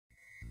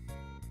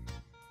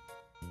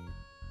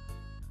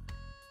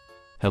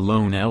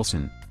Hello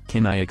Nelson,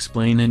 can I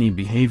explain any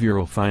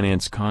behavioral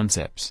finance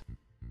concepts?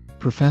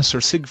 Professor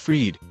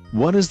Siegfried,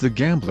 what is the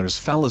gambler's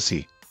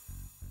fallacy?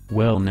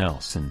 Well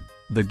Nelson,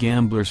 the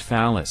gambler's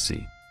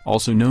fallacy,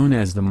 also known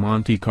as the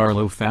Monte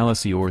Carlo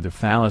fallacy or the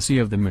fallacy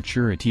of the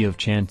maturity of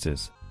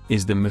chances,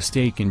 is the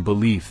mistaken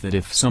belief that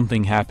if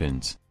something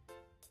happens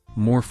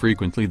more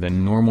frequently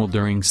than normal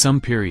during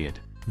some period,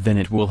 then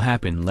it will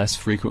happen less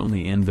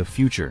frequently in the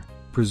future,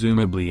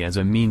 presumably as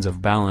a means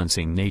of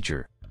balancing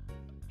nature.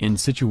 In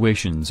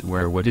situations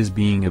where what is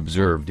being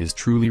observed is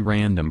truly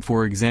random,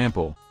 for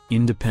example,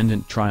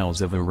 independent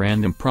trials of a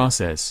random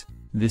process,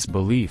 this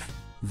belief,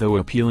 though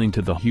appealing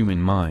to the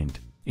human mind,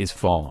 is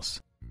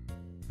false.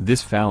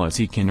 This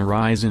fallacy can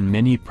arise in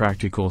many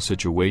practical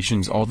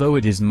situations, although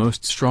it is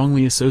most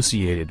strongly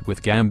associated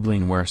with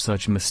gambling where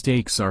such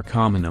mistakes are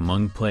common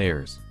among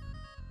players.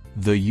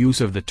 The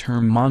use of the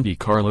term Monte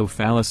Carlo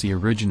fallacy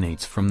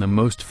originates from the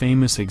most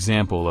famous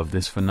example of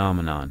this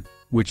phenomenon,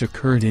 which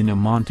occurred in a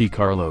Monte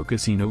Carlo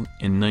casino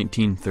in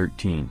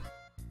 1913.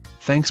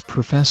 Thanks,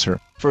 Professor,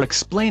 for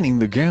explaining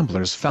the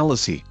gambler's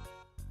fallacy.